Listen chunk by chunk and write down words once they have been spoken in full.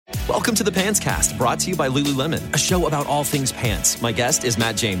Welcome to the Pants Cast, brought to you by Lululemon, a show about all things pants. My guest is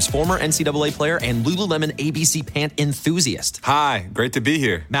Matt James, former NCAA player and Lululemon ABC pant enthusiast. Hi, great to be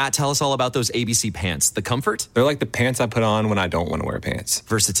here. Matt, tell us all about those ABC pants. The comfort? They're like the pants I put on when I don't want to wear pants.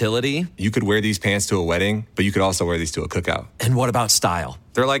 Versatility? You could wear these pants to a wedding, but you could also wear these to a cookout. And what about style?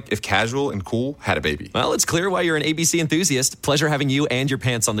 They're like if casual and cool had a baby. Well, it's clear why you're an ABC enthusiast. Pleasure having you and your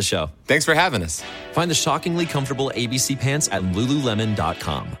pants on the show. Thanks for having us. Find the shockingly comfortable ABC pants at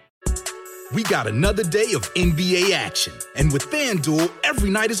Lululemon.com. We got another day of NBA action. And with FanDuel, every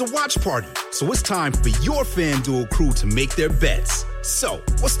night is a watch party. So it's time for your FanDuel crew to make their bets. So,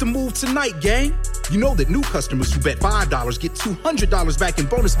 what's the move tonight, gang? You know that new customers who bet $5 get $200 back in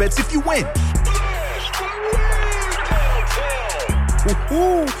bonus bets if you win.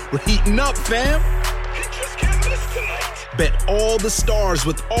 Woohoo! We're heating up, fam. Bet all the stars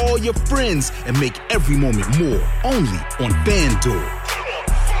with all your friends and make every moment more. Only on FanDuel.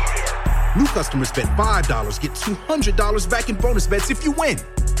 New customers bet $5 get $200 back in bonus bets if you win.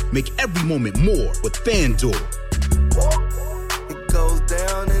 Make every moment more with FanDuel. It goes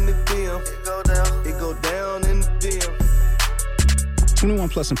down in the DM. It go down in the DM. 21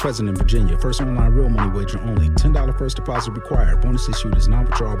 plus and present in Virginia. First online real money wager only. $10 first deposit required. Bonus issued is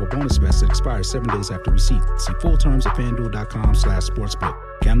non-withdrawable bonus vest that expires 7 days after receipt. See full terms at FanDuel.com/sportsbook.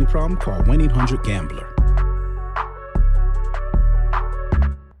 Gambling problem? Call 1-800-GAMBLER.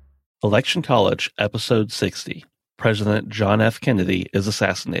 Election College, Episode 60. President John F. Kennedy is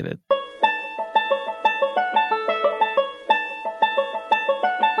assassinated.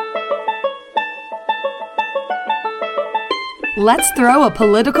 Let's throw a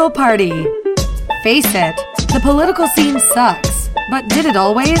political party. Face it, the political scene sucks. But did it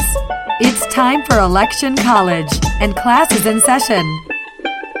always? It's time for Election College, and class is in session.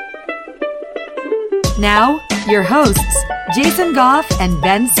 Now, your hosts, Jason Goff and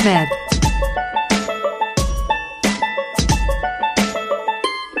Ben Smith.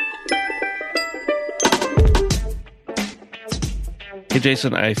 Hey,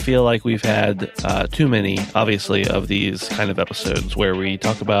 Jason, I feel like we've had too many, obviously, of these kind of episodes where we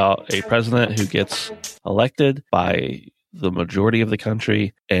talk about a president who gets elected by the majority of the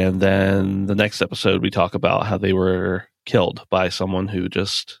country, and then the next episode we talk about how they were killed by someone who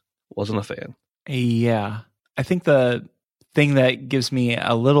just wasn't a fan. Yeah. I think the thing that gives me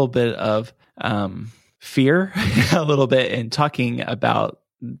a little bit of fear, a little bit in talking about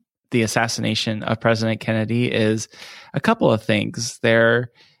the assassination of President Kennedy is a couple of things.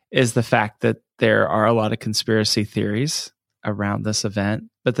 There is the fact that there are a lot of conspiracy theories around this event,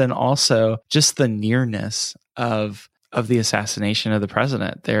 but then also just the nearness of the assassination of the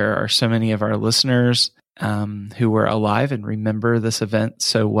president. There are so many of our listeners who were alive and remember this event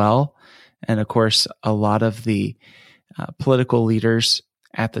so well. And of course, a lot of the political leaders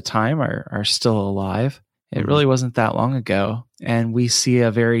at the time are still alive. It really wasn't that long ago. And we see a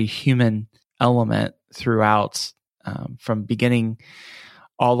very human element throughout from beginning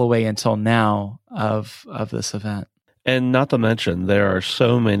all the way until now of this event. And not to mention, there are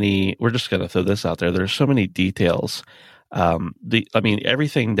so many, we're just going to throw this out there, there's so many details.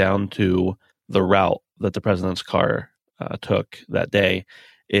 Everything down to the route that the president's car took that day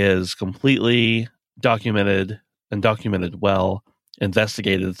is completely documented and documented well,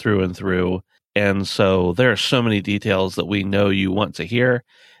 investigated through and through. And so there are so many details that we know you want to hear,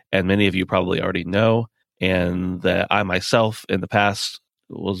 and many of you probably already know, and that I myself in the past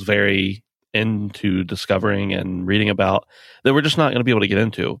was very into discovering and reading about, that we're just not going to be able to get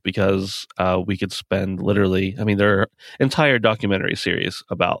into because we could spend literally, there are entire documentary series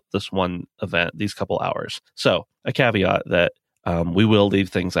about this one event, these couple hours. So a caveat that we will leave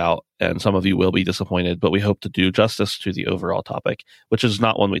things out, and some of you will be disappointed, but we hope to do justice to the overall topic, which is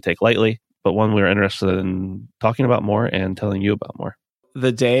not one we take lightly, but one we're interested in talking about more and telling you about more.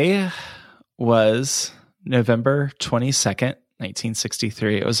 The day was November 22nd,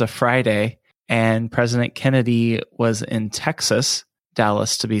 1963. It was a Friday, and President Kennedy was in Texas,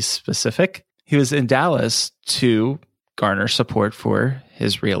 Dallas to be specific. He was in Dallas to garner support for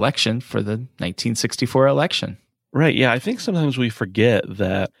his reelection for the 1964 election. Right. Yeah. I think sometimes we forget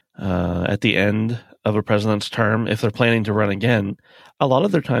that at the end of a president's term, if they're planning to run again, a lot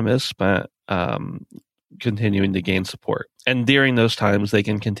of their time is spent continuing to gain support. And during those times, they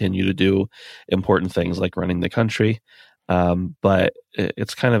can continue to do important things like running the country. But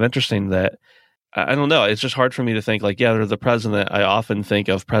it's kind of interesting that, I don't know, it's just hard for me to think they're the president. I often think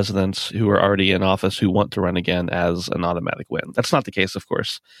of presidents who are already in office who want to run again as an automatic win. That's not the case, of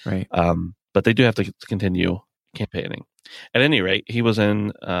course. Right. But they do have to continue campaigning. At any rate, he was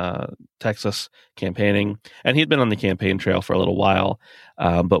in Texas campaigning, and he'd been on the campaign trail for a little while,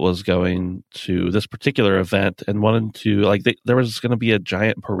 but was going to this particular event and wanted to, there was going to be a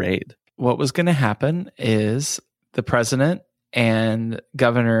giant parade. What was going to happen is the president and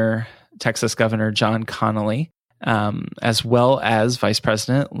Texas Governor John Connally, as well as Vice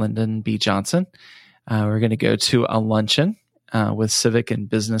President Lyndon B. Johnson, were going to go to a luncheon with civic and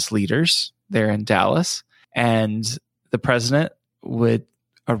business leaders there in Dallas. And the president would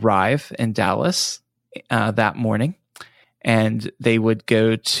arrive in Dallas that morning, and they would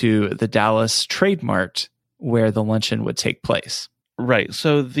go to the Dallas Trade Mart where the luncheon would take place. Right.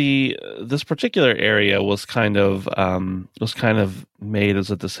 So this particular area was kind of made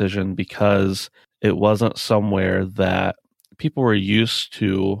as a decision because it wasn't somewhere that people were used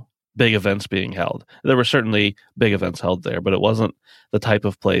to big events being held. There were certainly big events held there, but it wasn't the type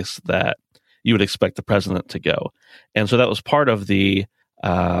of place that you would expect the president to go. And so that was part of the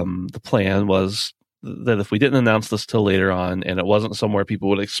plan, was that if we didn't announce this till later on and it wasn't somewhere people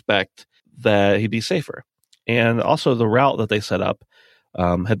would expect, that he'd be safer. And also the route that they set up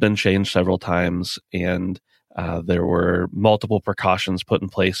had been changed several times, and there were multiple precautions put in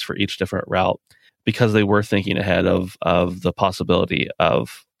place for each different route because they were thinking ahead of the possibility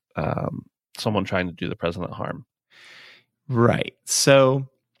of someone trying to do the president harm. Right. So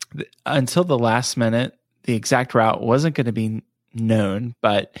until the last minute, the exact route wasn't going to be known,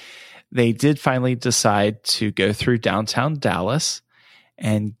 but they did finally decide to go through downtown Dallas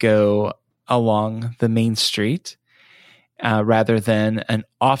and go along the main street rather than an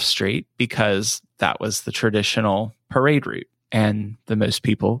off street, because that was the traditional parade route and the most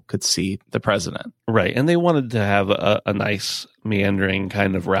people could see the president. Right. And they wanted to have a nice meandering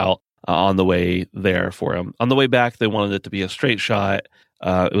kind of route on the way there for him. On the way back, they wanted it to be a straight shot.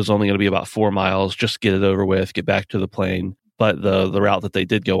 It was only going to be about 4 miles, just get it over with, get back to the plane. But the route that they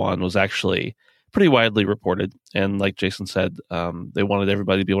did go on was actually pretty widely reported. And like Jason said, they wanted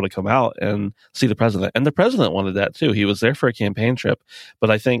everybody to be able to come out and see the president. And the president wanted that too. He was there for a campaign trip.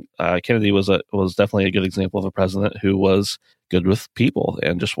 But I think Kennedy was definitely a good example of a president who was good with people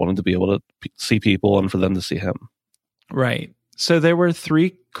and just wanted to be able to see people and for them to see him. Right. So there were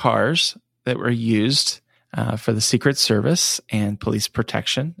 3 cars that were used for the Secret Service and police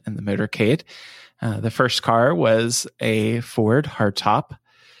protection in the motorcade. The first car was a Ford hardtop,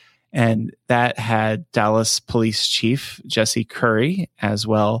 and that had Dallas Police Chief Jesse Curry, as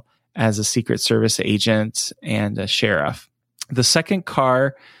well as a Secret Service agent and a sheriff. The second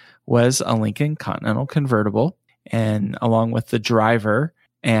car was a Lincoln Continental convertible, and along with the driver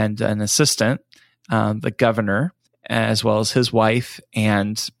and an assistant, the governor, as well as his wife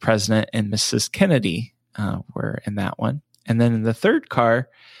and President and Mrs. Kennedy were in that one. And then in the third car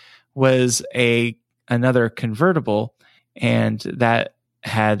was another convertible, and that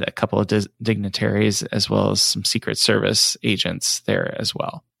had a couple of dignitaries as well as some Secret Service agents there as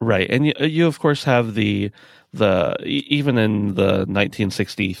well. Right. And you of course have the even in the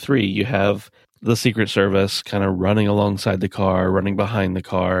 1963, you have the Secret Service kind of running alongside the car, running behind the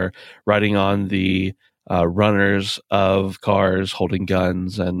car, riding on the runners of cars, holding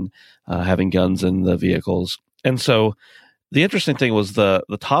guns and having guns in the vehicles. And so the interesting thing was the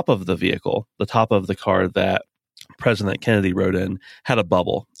top of the vehicle, the top of the car that President Kennedy rode in, had a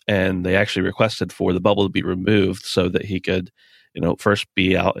bubble, and they actually requested for the bubble to be removed so that he could, first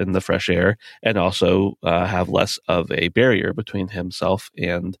be out in the fresh air and also have less of a barrier between himself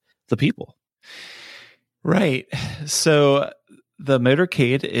and the people. Right. So the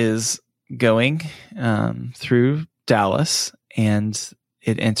motorcade is going through Dallas, and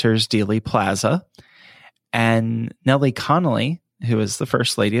it enters Dealey Plaza. And Nellie Connally, who is the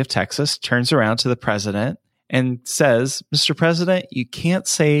First Lady of Texas, turns around to the president and says, "Mr. President, you can't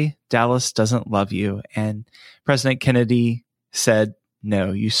say Dallas doesn't love you." And President Kennedy said,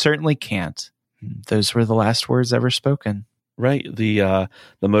 "No, you certainly can't." Those were the last words ever spoken. Right. The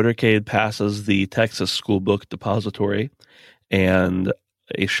motorcade passes the Texas School Book Depository, and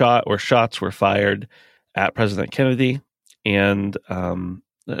a shot or shots were fired at President Kennedy, and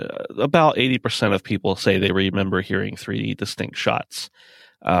about 80% of people say they remember hearing 3 distinct shots.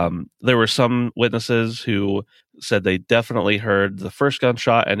 There were some witnesses who said they definitely heard the first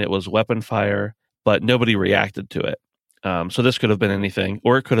gunshot and it was weapon fire, but nobody reacted to it. So this could have been anything,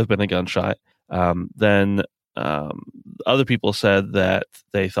 or it could have been a gunshot. Then other people said that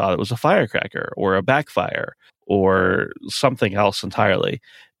they thought it was a firecracker or a backfire or something else entirely.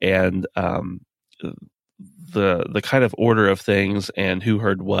 And the kind of order of things and who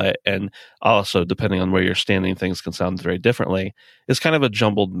heard what, and also depending on where you're standing, things can sound very differently, is kind of a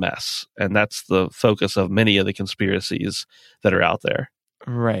jumbled mess. And that's the focus of many of the conspiracies that are out there.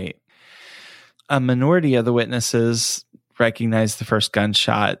 Right. A minority of the witnesses recognized the first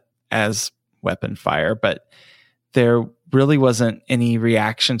gunshot as weapon fire, but there really wasn't any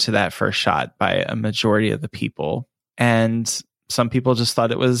reaction to that first shot by a majority of the people. And some people just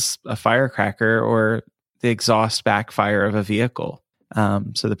thought it was a firecracker or the exhaust backfire of a vehicle.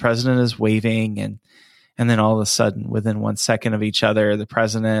 So the president is waving, and then all of a sudden, within 1 second of each other, the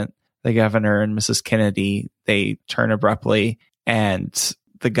president, the governor, and Mrs. Kennedy, they turn abruptly. And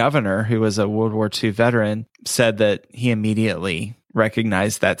the governor, who was a World War II veteran, said that he immediately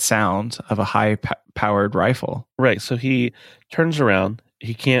recognized that sound of a high-powered rifle. Right. So he turns around,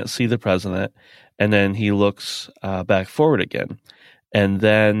 he can't see the president, and then he looks back forward again. And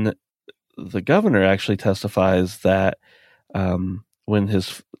then the governor actually testifies that when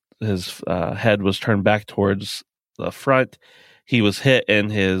his head was turned back towards the front, he was hit in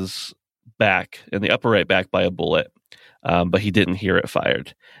his back, in the upper right back, by a bullet, but he didn't hear it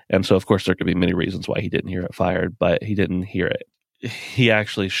fired. And so, of course, there could be many reasons why he didn't hear it fired, but he didn't hear it. He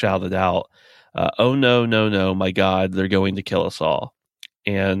actually shouted out, "Oh, no, no, no, my God, they're going to kill us all."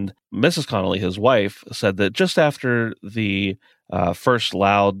 And Mrs. Connolly, his wife, said that just after the first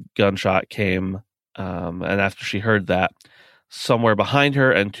loud gunshot came, and after she heard that, somewhere behind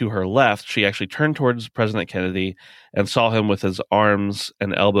her and to her left, she actually turned towards President Kennedy and saw him with his arms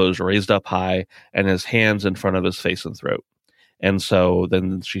and elbows raised up high and his hands in front of his face and throat. And so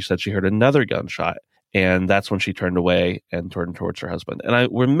then she said she heard another gunshot, and that's when she turned away and turned towards her husband.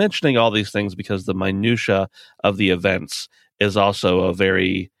 And we're mentioning all these things because the minutia of the events is also a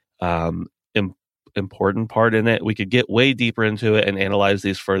very important part in it. We could get way deeper into it and analyze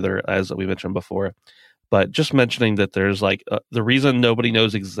these further, as we mentioned before. But just mentioning that there's like the reason nobody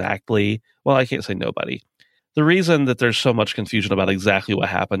knows exactly, well, I can't say nobody. The reason that there's so much confusion about exactly what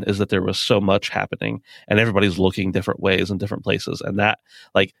happened is that there was so much happening and everybody's looking different ways in different places. And that,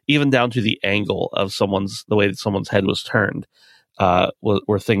 like, even down to the angle of the way that someone's head was turned,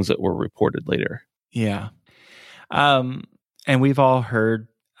 were things that were reported later. Yeah. And we've all heard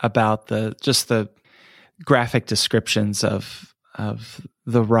about the graphic descriptions of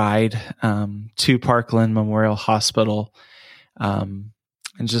the ride to Parkland Memorial Hospital, and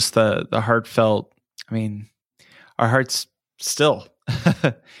just the heartfelt. I mean, our hearts still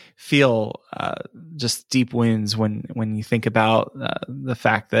feel just deep wounds when you think about the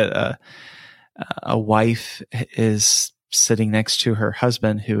fact that a wife is sitting next to her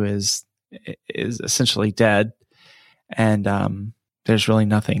husband who is essentially dead, and there's really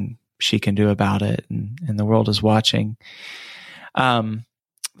nothing she can do about it, and the world is watching.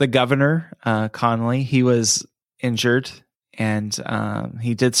 The governor, Connolly, he was injured, and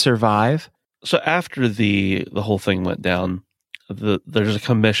he did survive. So after the whole thing went down, there's a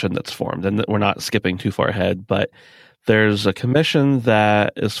commission that's formed, and we're not skipping too far ahead, but there's a commission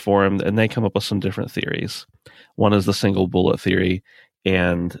that is formed, and they come up with some different theories. One is the single bullet theory,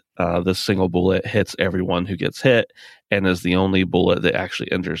 and this single bullet hits everyone who gets hit and is the only bullet that actually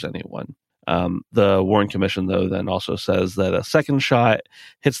injures anyone. The Warren Commission, though, then also says that a second shot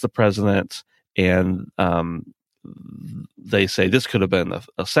hits the president, and they say this could have been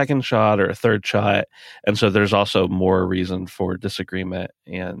a second shot or a third shot. And so there's also more reason for disagreement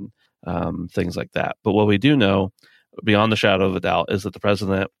and things like that. But what we do know, beyond the shadow of a doubt, is that the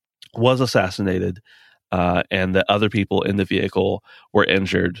president was assassinated, and that other people in the vehicle were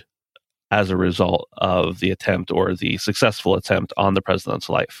injured as a result of the attempt, or the successful attempt, on the president's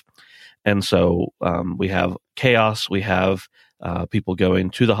life. And so we have chaos. We have people going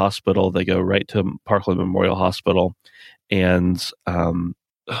to the hospital. They go right to Parkland Memorial Hospital. And the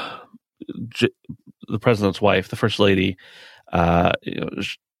president's wife, the first lady,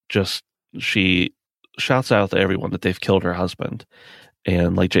 she shouts out to everyone that they've killed her husband.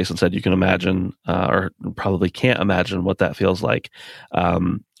 And like Jason said, you can imagine, or probably can't imagine, what that feels like.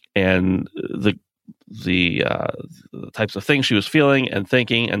 And the types of things she was feeling and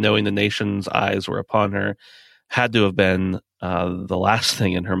thinking, and knowing the nation's eyes were upon her, had to have been the last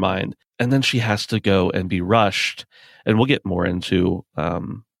thing in her mind. And then she has to go and be rushed, and we'll get more into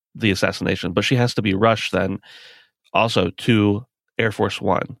the assassination, but she has to be rushed then also to Air Force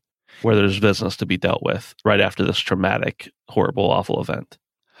One, where there's business to be dealt with right after this traumatic, horrible, awful event.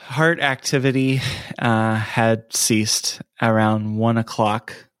 Heart activity had ceased around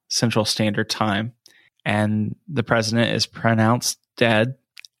 1:00 Central Standard Time, and the president is pronounced dead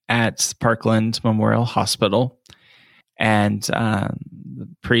at Parkland Memorial Hospital. and the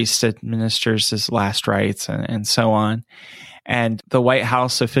priest administers his last rites and so on. And the White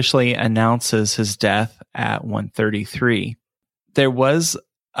House officially announces his death at 1:33. There was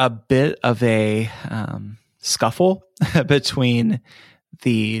a bit of a scuffle between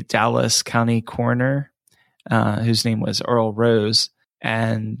the Dallas County coroner, whose name was Earl Rose,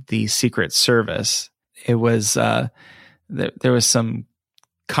 and the Secret Service. It was there was some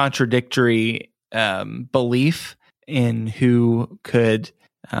contradictory belief in who could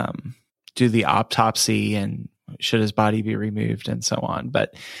do the autopsy and should his body be removed and so on.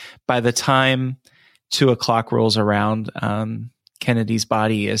 But by the time 2:00 rolls around, Kennedy's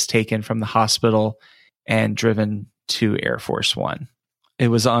body is taken from the hospital and driven to Air Force One. It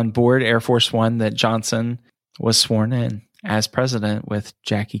was on board Air Force One that Johnson was sworn in as president, with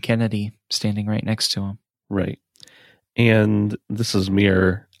Jackie Kennedy standing right next to him. Right. And this is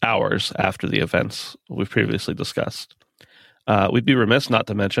mere hours after the events we've previously discussed. We'd be remiss not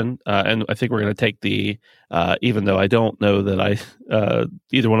to mention, and I think we're going to take the, even though I don't know that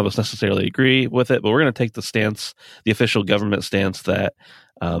either one of us necessarily agree with it, but we're going to take the stance, the official government stance, that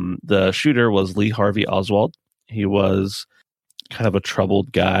the shooter was Lee Harvey Oswald. He was kind of a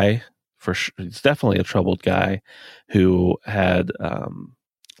troubled guy. He's definitely a troubled guy who had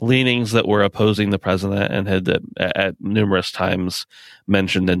leanings that were opposing the president and had at numerous times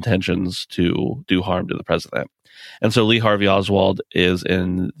mentioned intentions to do harm to the president. And so Lee Harvey Oswald is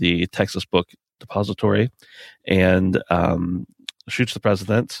in the Texas Book Depository and shoots the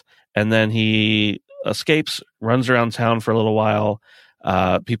president. And then he escapes, runs around town for a little while.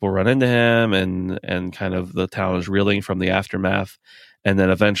 People run into him and kind of the town is reeling from the aftermath. And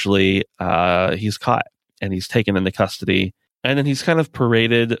then eventually he's caught and he's taken into custody. And then he's kind of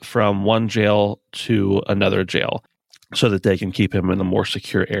paraded from one jail to another jail so that they can keep him in a more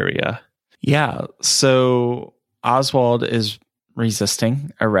secure area. Yeah. So Oswald is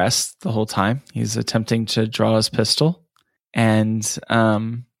resisting arrest the whole time. He's attempting to draw his pistol, and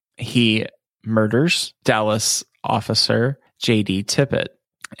he murders Dallas officer J.D. Tippit.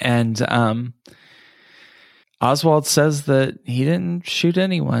 And Oswald says that he didn't shoot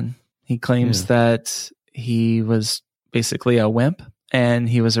anyone. He claims that he was basically a wimp, and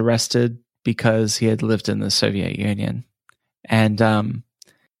he was arrested because he had lived in the Soviet Union. And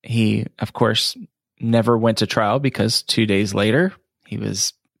he, of course, never went to trial because 2 days later, he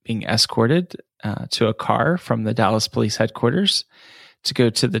was being escorted to a car from the Dallas Police Headquarters to go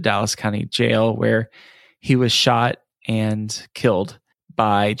to the Dallas County Jail, where he was shot and killed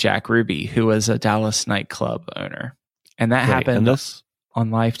by Jack Ruby, who was a Dallas nightclub owner. And that happened on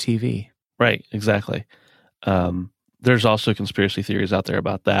live TV. Right, exactly. There's also conspiracy theories out there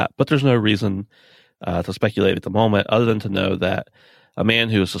about that, but there's no reason to speculate at the moment other than to know that a man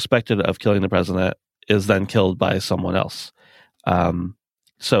who is suspected of killing the president is then killed by someone else.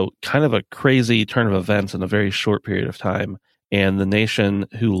 So kind of a crazy turn of events in a very short period of time. And the nation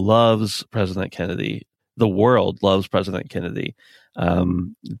who loves President Kennedy, the world loves President Kennedy.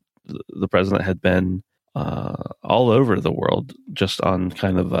 The president had been all over the world just on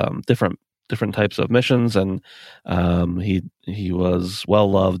kind of different types of missions. And he was well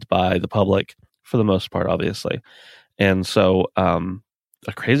loved by the public for the most part, obviously. And so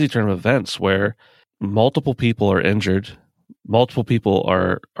a crazy turn of events where multiple people are injured, multiple people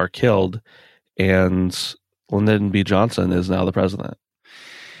are killed, and Lyndon B. Johnson is now the president.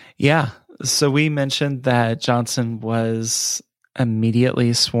 Yeah. So we mentioned that Johnson was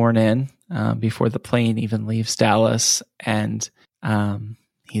immediately sworn in before the plane even leaves Dallas, and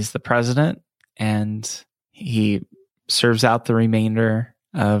he's the president, and he serves out the remainder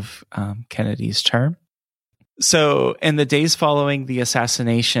of Kennedy's term. So in the days following the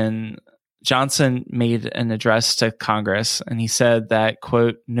assassination, Johnson made an address to Congress, and he said that,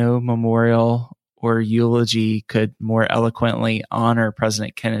 quote, no memorial or eulogy could more eloquently honor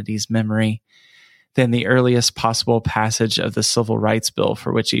President Kennedy's memory than the earliest possible passage of the Civil Rights Bill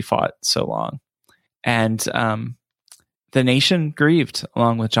for which he fought so long. And the nation grieved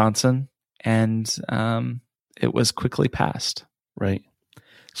along with Johnson, and it was quickly passed. Right.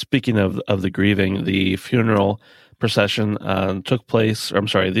 Speaking of the grieving, the funeral procession took place.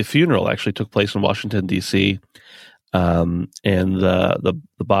 The funeral actually took place in Washington, D.C. And the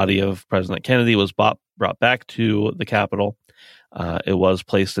body of President Kennedy was brought back to the Capitol. It was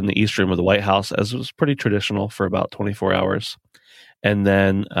placed in the East Room of the White House, as was pretty traditional, for about 24 hours. And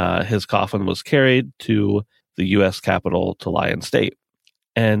then his coffin was carried to the U.S. Capitol to lie in state.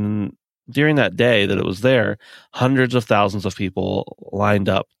 And during that day that it was there, hundreds of thousands of people lined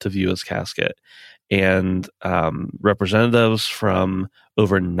up to view his casket. and representatives from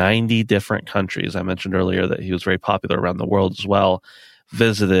over 90 different countries. I mentioned earlier that he was very popular around the world as well.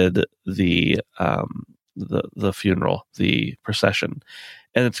 Visited the funeral, the procession,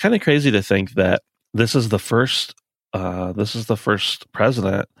 and it's kind of crazy to think that this is the first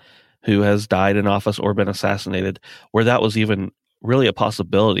president who has died in office or been assassinated where that was even really a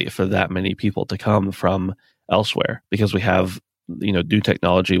possibility for that many people to come from elsewhere, because we have, new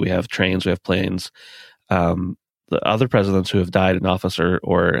technology, we have trains, we have planes. The other presidents who have died in office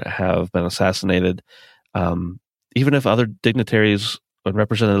or have been assassinated, even if other dignitaries and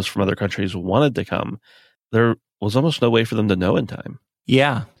representatives from other countries wanted to come, there was almost no way for them to know in time.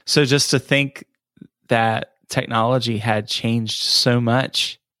 Yeah. So just to think that technology had changed so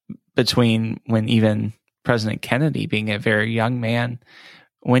much between when even President Kennedy, being a very young man,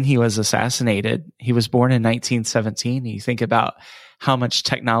 when he was assassinated, he was born in 1917. You think about how much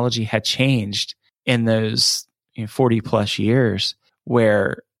technology had changed in those 40 plus years,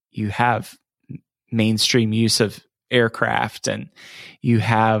 where you have mainstream use of aircraft and you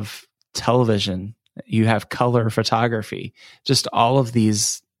have television, you have color photography, just all of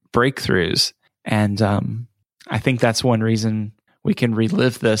these breakthroughs. And I think that's one reason we can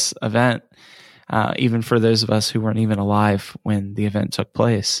relive this event, even for those of us who weren't even alive when the event took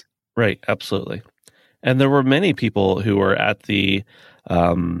place. Right, absolutely. And there were many people who were at the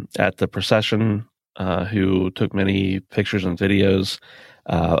procession who took many pictures and videos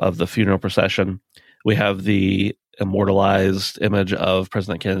of the funeral procession. We have the immortalized image of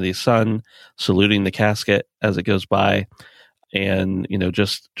President Kennedy's son saluting the casket as it goes by, and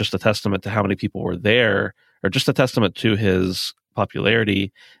just a testament to how many people were there, or just a testament to his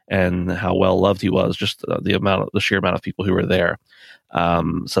popularity and how well loved he was. Just the sheer amount of people who were there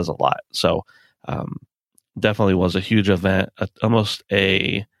says a lot. So definitely was a huge event, almost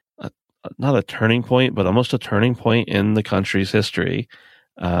not a turning point, but almost a turning point in the country's history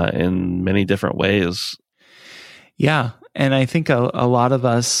in many different ways. Yeah. And I think a lot of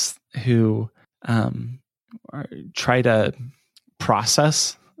us who try to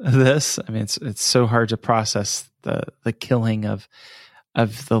process this, I mean, it's so hard to process the killing of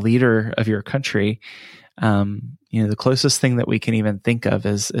the leader of your country. The closest thing that we can even think of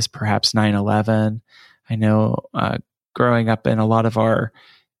is perhaps 9/11. I know growing up in a lot of our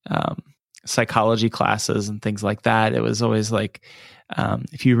psychology classes and things like that, it was always like,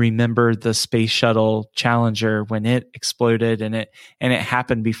 if you remember the Space Shuttle Challenger when it exploded and it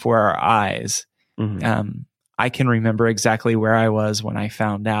happened before our eyes. Mm-hmm. I can remember exactly where I was when I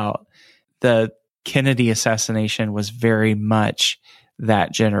found out. The Kennedy assassination was very much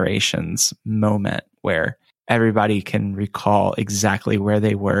that generation's moment where everybody can recall exactly where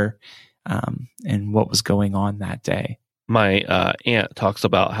they were and what was going on that day. My aunt talks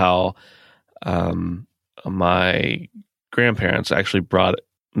about how my grandparents actually brought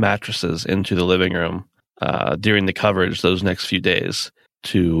mattresses into the living room during the coverage those next few days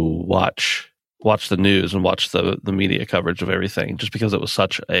to watch the news and watch the media coverage of everything, just because it was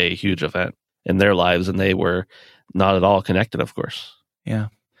such a huge event in their lives, and they were not at all connected, of course. Yeah.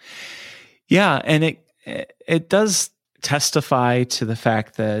 Yeah. And it does testify to the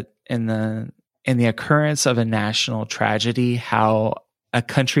fact that in the occurrence of a national tragedy, how a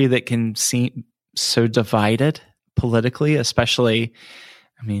country that can seem so divided politically, especially,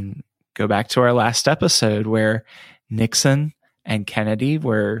 I mean, go back to our last episode where Nixon and Kennedy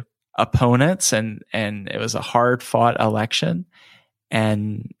were opponents and it was a hard fought election,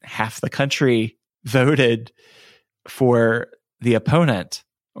 and half the country voted for the opponent,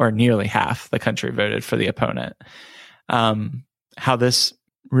 or nearly half the country voted for the opponent. How this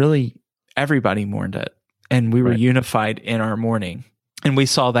really, everybody mourned it, and we were unified in our mourning. And we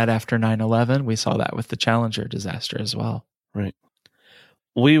saw that after 9/11. We saw that with the Challenger disaster as well. Right.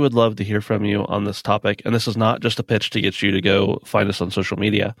 We would love to hear from you on this topic. And this is not just a pitch to get you to go find us on social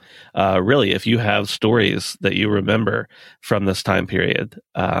media. Really, if you have stories that you remember from this time period,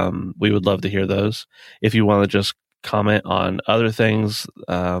 we would love to hear those. If you want to just comment on other things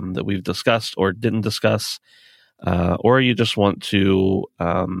that we've discussed or didn't discuss, or you just want to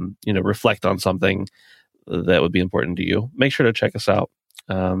reflect on something that would be important to you, make sure to check us out,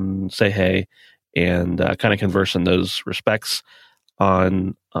 say hey, and kind of converse in those respects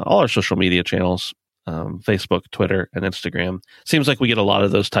on all our social media channels, Facebook, Twitter, and Instagram. Seems like we get a lot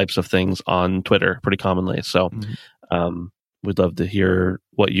of those types of things on Twitter pretty commonly. So we'd love to hear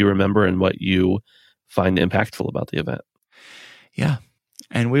what you remember and what you find impactful about the event. Yeah.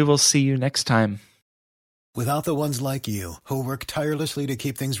 And we will see you next time. Without the ones like you, who work tirelessly to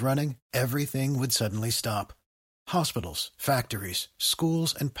keep things running, everything would suddenly stop. Hospitals, factories,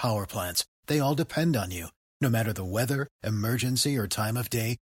 schools, and power plants, They all depend on you. No matter the weather, emergency, or time of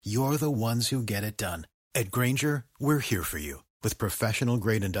day, you're the ones who get it done. At Grainger, we're here for you with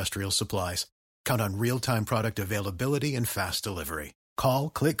professional-grade industrial supplies. Count on real-time product availability and fast delivery. Call,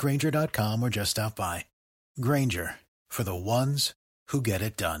 click Grainger.com, or just stop by. Grainger, for the ones who get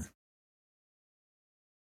it done.